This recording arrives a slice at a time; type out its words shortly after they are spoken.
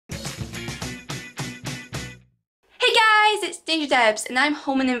it's Dangerdebbs and I'm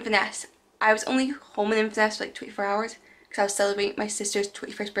home in Inverness. I was only home in Inverness for like 24 hours because I was celebrating my sister's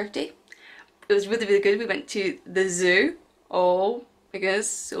 21st birthday. It was really good. We went to the zoo. Oh my goodness,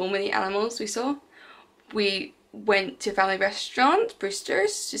 so many animals we saw. We went to a family restaurant,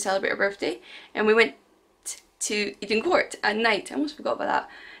 Brewster's, to celebrate her birthday, and we went to Eden Court at night. I almost forgot about that.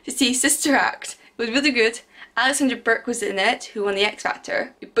 To see Sister Act. It was really good. Alexandra Burke was in it, who won the X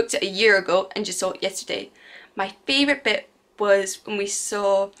Factor. We booked it a year ago and just saw it yesterday. My favourite bit was when we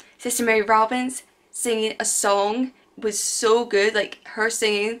saw Sister Mary Robbins singing a song. It was so good. Like, her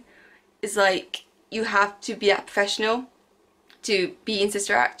singing is like, you have to be that professional to be in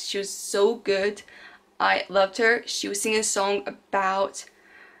Sister Act. She was so good. I loved her. She was singing a song about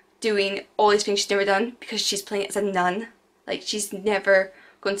doing all these things she's never done because she's playing as a nun. Like, she's never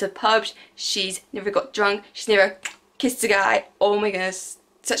gone to the pub, she's never got drunk, she's never kissed a guy. Oh my goodness,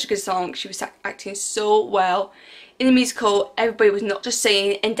 such a good song. She was acting so well. In the musical, everybody was not just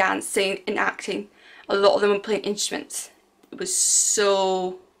singing and dancing and acting. A lot of them were playing instruments. It was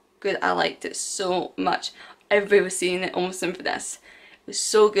so good. I liked it so much. Everybody was singing it almost in Inverness. It was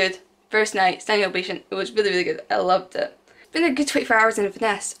so good. First night, standing ovation. It was really good. I loved it. It's been a good 24 hours in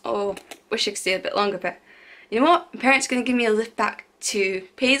Inverness. Oh, wish I could stay a bit longer, but you know what? My parents are going to give me a lift back to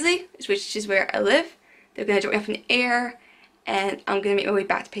Paisley, which is where I live. They're going to drop me off in the air, and I'm going to make my way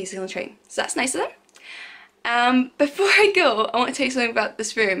back to Paisley on the train. So that's nice of them. Before I go, I want to tell you something about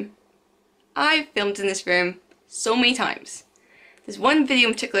this room. I've filmed in this room so many times. There's one video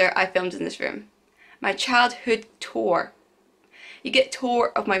in particular I filmed in this room. My childhood tour. You get a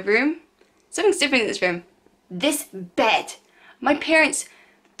tour of my room. Something's different in this room. This bed. My parents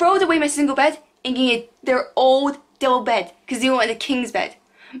threw away my single bed and gave me their old double bed because they wanted a king's bed.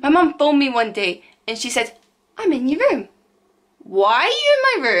 My mum phoned me one day and she said, I'm in your room. Why are you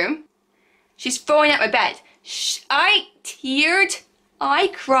in my room? She's throwing out my bed. I teared. I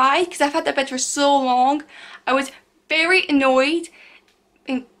cried because I've had that bed for so long. I was very annoyed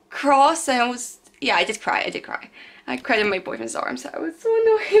and cross, and I did cry. I cried in my boyfriend's arms. I was so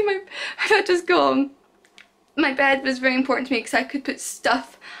annoyed. My bed was gone. My bed was very important to me because I could put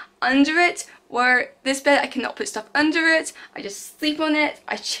stuff under it, where this bed I cannot put stuff under it. I just sleep on it,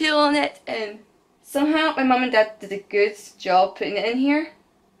 I chill on it, and somehow my mum and dad did a good job putting it in here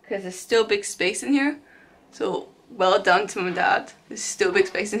because there's still big space in here. So well done to mum and dad. There's still big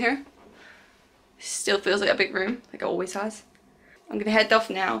space in here. It still feels like a big room, like it always has. I'm gonna head off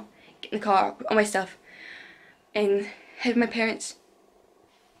now, get in the car, put all my stuff, and head with my parents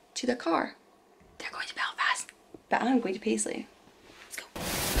to their car. They're going to Belfast, but I'm going to Paisley. Let's go.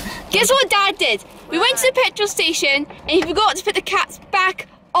 Guess what Dad did? We went to the petrol station and he forgot to put the caps back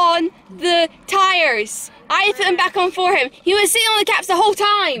on the tyres. I had to put them back on for him. He was sitting on the caps the whole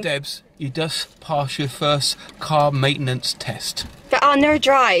time. Debs, you just passed your first car maintenance test. But I'll never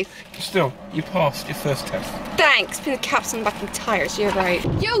drive. Still, you passed your first test. Thanks, put the caps on the back of the tyres, you're right.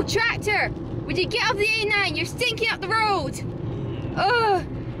 Yo, tractor! Would you get off the A9? You're stinking up the road! Ugh!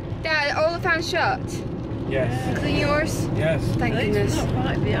 Dad, are all the fans shut? Yes. Including yours? Yes. Thank goodness. Not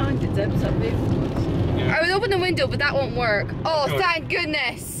right behind it, Debbs. Yeah. I would open the window, but that won't work. Oh, Good. Thank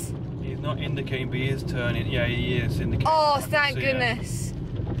goodness! He's not indicating, but he is turning. Yeah, he is indicating. Oh, thank So, goodness.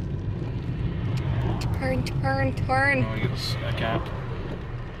 Turn, turn, turn. Oh, he got a gap.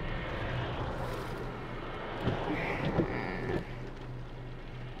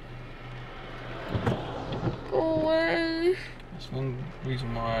 Go away. That's one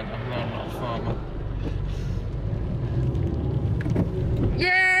reason why I'm not a farmer.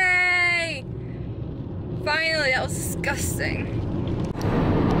 Yay! Finally, that was disgusting.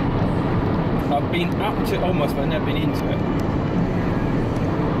 I've been up to almost, but I've never been into it.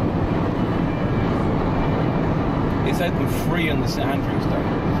 It's open free on the St Andrews Day.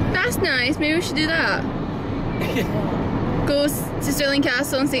 That's nice, maybe we should do that. Go to Stirling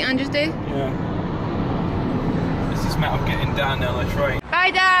Castle on St Andrew's Day. Yeah. It's just a matter of getting down there on the train.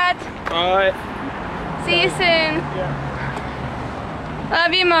 Bye Dad! Bye. See you soon. Yeah.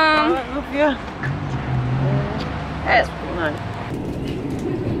 Love you Mom. I love you. That's nice.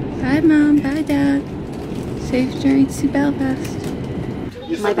 Bye Mom, bye Dad. Safe journey to Belfast.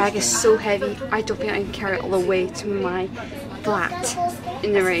 My bag is so heavy, I don't think I can carry it all the way to my flat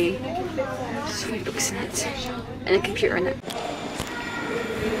in the rain. So many books in it, and a computer in it.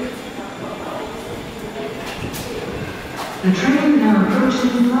 The train now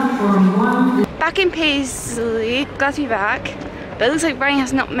approaching platform 1. Back in Paisley, glad to be back. But it looks like Ryan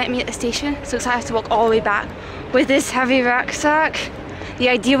has not met me at the station, so I have to walk all the way back with this heavy rucksack. The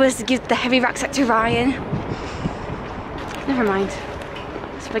idea was to give the heavy rucksack to Ryan. Never mind.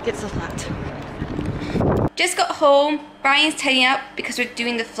 Let's get to the flat. Just got home. Brian's tidying up because we're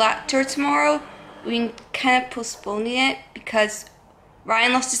doing the flat tour tomorrow. We've been kind of postponing it because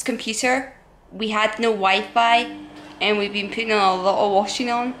Ryan lost his computer. We had no Wi-Fi and we've been putting on a lot of washing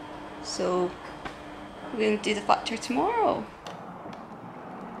on. So we're going to do the flat tour tomorrow.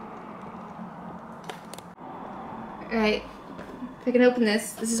 Right, if I can open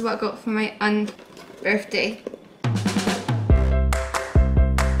this, this is what I got for my birthday.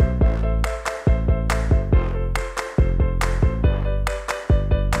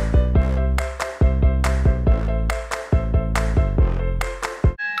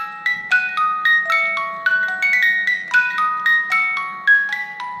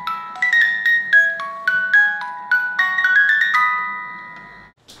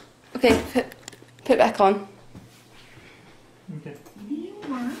 Okay, put it back on. Okay. You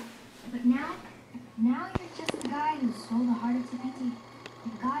were, but now you're just the guy who sold the heart of Tahiti.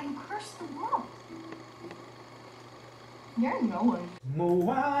 The guy who cursed the world. You're no one.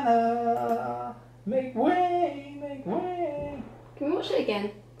 Moana, make way, make way. Can we watch it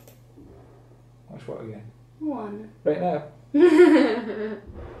again? Watch what again? One. Right now?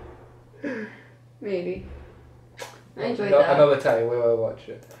 Maybe. I enjoyed that. Another time we will watch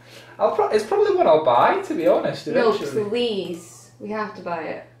it. It's probably one I'll buy, to be honest. No, Eventually. please. We have to buy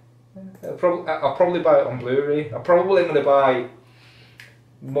it. I'll probably buy it on Blu-ray. I'm probably going to buy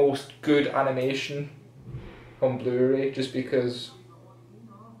most good animation on Blu-ray just because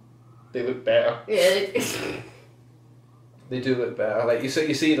they look better. Yeah. They do look better. Like you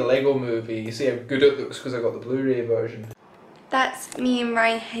see the Lego Movie, you see how good it looks because I got the Blu-ray version. That's me and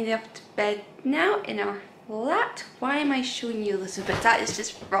Ryan heading up to bed now in our flat. Why am I showing you a little bit? That is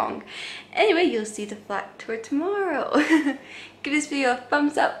just wrong. Anyway, you'll see the flat tour tomorrow. Give this video a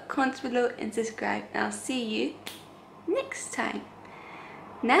thumbs up, comment below and subscribe, and I'll see you next time.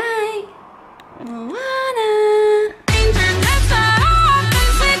 Night. Bye.